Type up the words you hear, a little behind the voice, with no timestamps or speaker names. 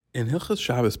In Hilchos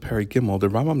Shabbos Perek Gimel, the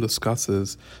Rambam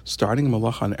discusses starting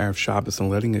malacha on Erev Shabbos and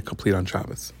letting it complete on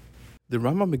Shabbos. The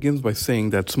Rambam begins by saying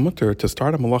that it's mutter to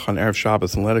start a malacha on Erev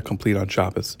Shabbos and let it complete on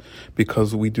Shabbos,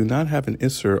 because we do not have an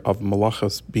isser of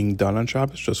malachas being done on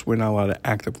Shabbos, just we're not allowed to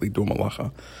actively do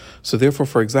malacha. So therefore,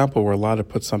 for example, we're allowed to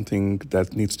put something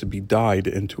that needs to be dyed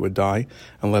into a dye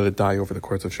and let it die over the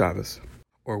course of Shabbos.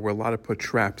 Or we're allowed to put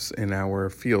traps in our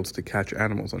fields to catch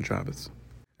animals on Shabbos.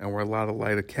 And we're allowed to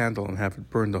light a candle and have it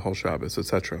burn the whole Shabbos,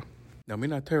 etc. Now,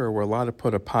 Minat Torah, we're allowed to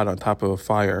put a pot on top of a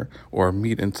fire or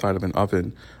meat inside of an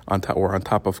oven on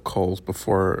top of coals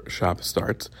before Shabbos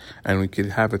starts, and we could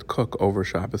have it cook over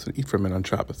Shabbos and eat from it on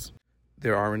Shabbos.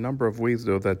 There are a number of ways,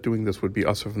 though, that doing this would be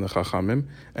asur from the Chachamim,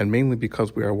 and mainly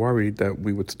because we are worried that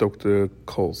we would stoke the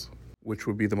coals, which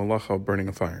would be the malacha of burning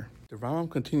a fire. The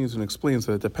Rambam continues and explains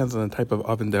that it depends on the type of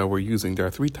oven that we're using. There are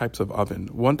three types of oven.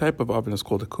 One type of oven is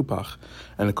called a kupach,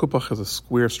 and a kupach is a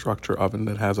square structure oven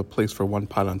that has a place for one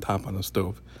pot on top on a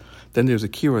stove. Then there's a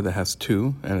kira that has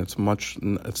two, and it's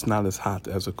not as hot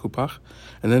as a kupach.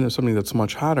 And then there's something that's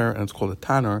much hotter, and it's called a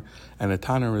tanner. And a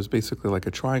tanner is basically like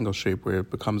a triangle shape where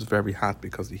it becomes very hot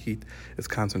because the heat is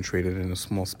concentrated in a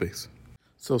small space.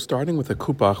 So starting with a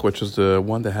kupach, which is the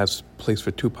one that has place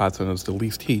for two pots and is the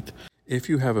least heat, if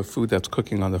you have a food that's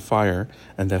cooking on the fire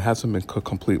and that hasn't been cooked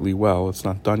completely well, it's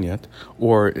not done yet,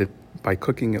 or by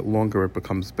cooking it longer it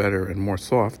becomes better and more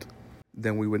soft,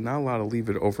 then we would not allow to leave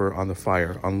it over on the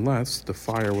fire unless the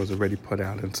fire was already put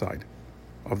out inside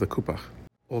of the kupach.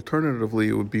 Alternatively,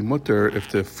 it would be mutter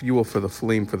if the fuel for the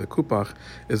flame for the kupach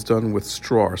is done with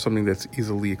straw or something that's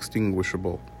easily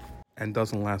extinguishable and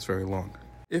doesn't last very long.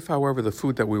 If, however, the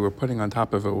food that we were putting on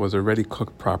top of it was already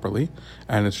cooked properly,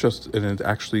 and it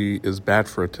actually is bad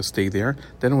for it to stay there,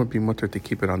 then it would be mutter to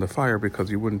keep it on the fire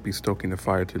because you wouldn't be stoking the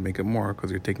fire to make it more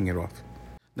because you're taking it off.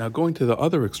 Now, going to the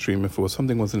other extreme, if it was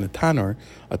something was in a tanner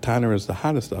is the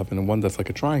hottest oven, and one that's like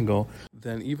a triangle,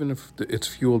 then even if it's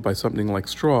fueled by something like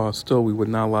straw, still we would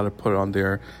not allow to put on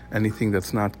there anything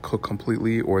that's not cooked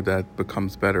completely or that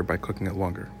becomes better by cooking it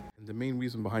longer. The main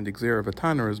reason behind the gzera of a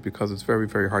tanner is because it's very,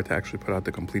 very hard to actually put out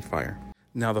the complete fire.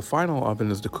 Now, the final oven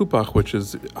is the kupach, which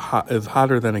is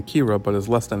hotter than a kira, but is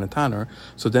less than a tanner.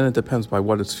 So then it depends by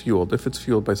what it's fueled. If it's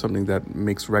fueled by something that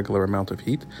makes regular amount of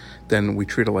heat, then we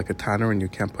treat it like a tanner, and you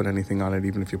can't put anything on it,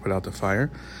 even if you put out the fire.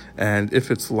 And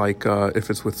if it's if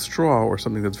it's with straw or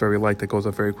something that's very light that goes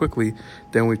up very quickly,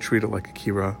 then we treat it like a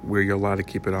kira, where you're allowed to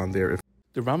keep it on there.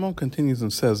 The Rambam continues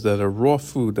and says that a raw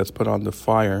food that's put on the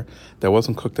fire that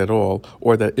wasn't cooked at all,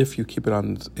 or that if you keep it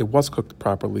on, it was cooked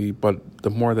properly, but the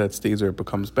more that stays there, it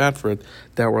becomes bad for it,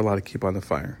 that we're allowed to keep on the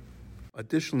fire.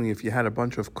 Additionally, if you had a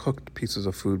bunch of cooked pieces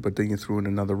of food, but then you threw in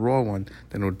another raw one,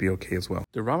 then it would be okay as well.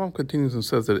 The Rambam continues and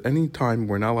says that any time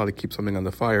we're not allowed to keep something on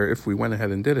the fire, if we went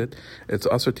ahead and did it, it's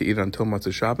asur to eat until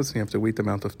Motzei Shabbos, and you have to wait the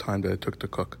amount of time that it took to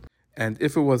cook. And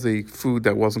if it was a food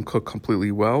that wasn't cooked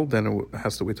completely well, then it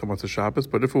has to wait till Motzei Shabbos.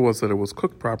 But if it was that it was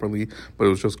cooked properly, but it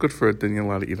was just good for it, then you're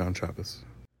allowed to eat on Shabbos.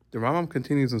 The Rambam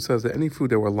continues and says that any food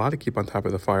that we're allowed to keep on top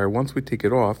of the fire, once we take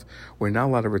it off, we're not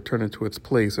allowed to return it to its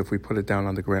place if we put it down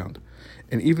on the ground.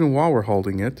 And even while we're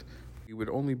holding it, we would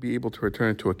only be able to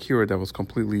return it to a kira that was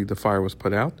completely, the fire was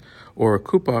put out, or a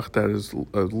kupach that is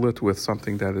lit with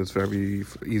something that is very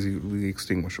easily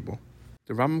extinguishable.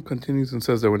 The Rambam continues and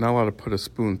says that we're not allowed to put a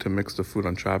spoon to mix the food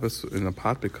on Shabbos in a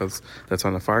pot because that's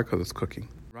on the fire because it's cooking.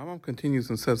 The Rambam continues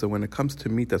and says that when it comes to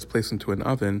meat that's placed into an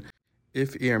oven,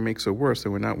 if air makes it worse,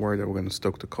 then we're not worried that we're going to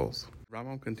stoke the coals. The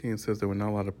Rambam continues and says that we're not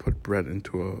allowed to put bread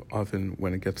into an oven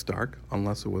when it gets dark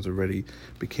unless it was already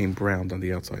became browned on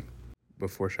the outside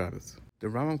before Shabbos. The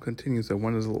Rambam continues that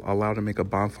one is allowed to make a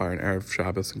bonfire on Erev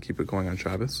Shabbos and keep it going on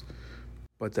Shabbos,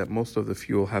 but that most of the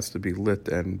fuel has to be lit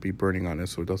and be burning on it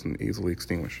so it doesn't easily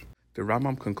extinguish. The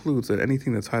Rambam concludes that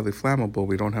anything that's highly flammable,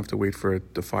 we don't have to wait for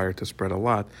the fire to spread a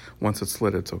lot. Once it's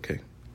lit, it's okay.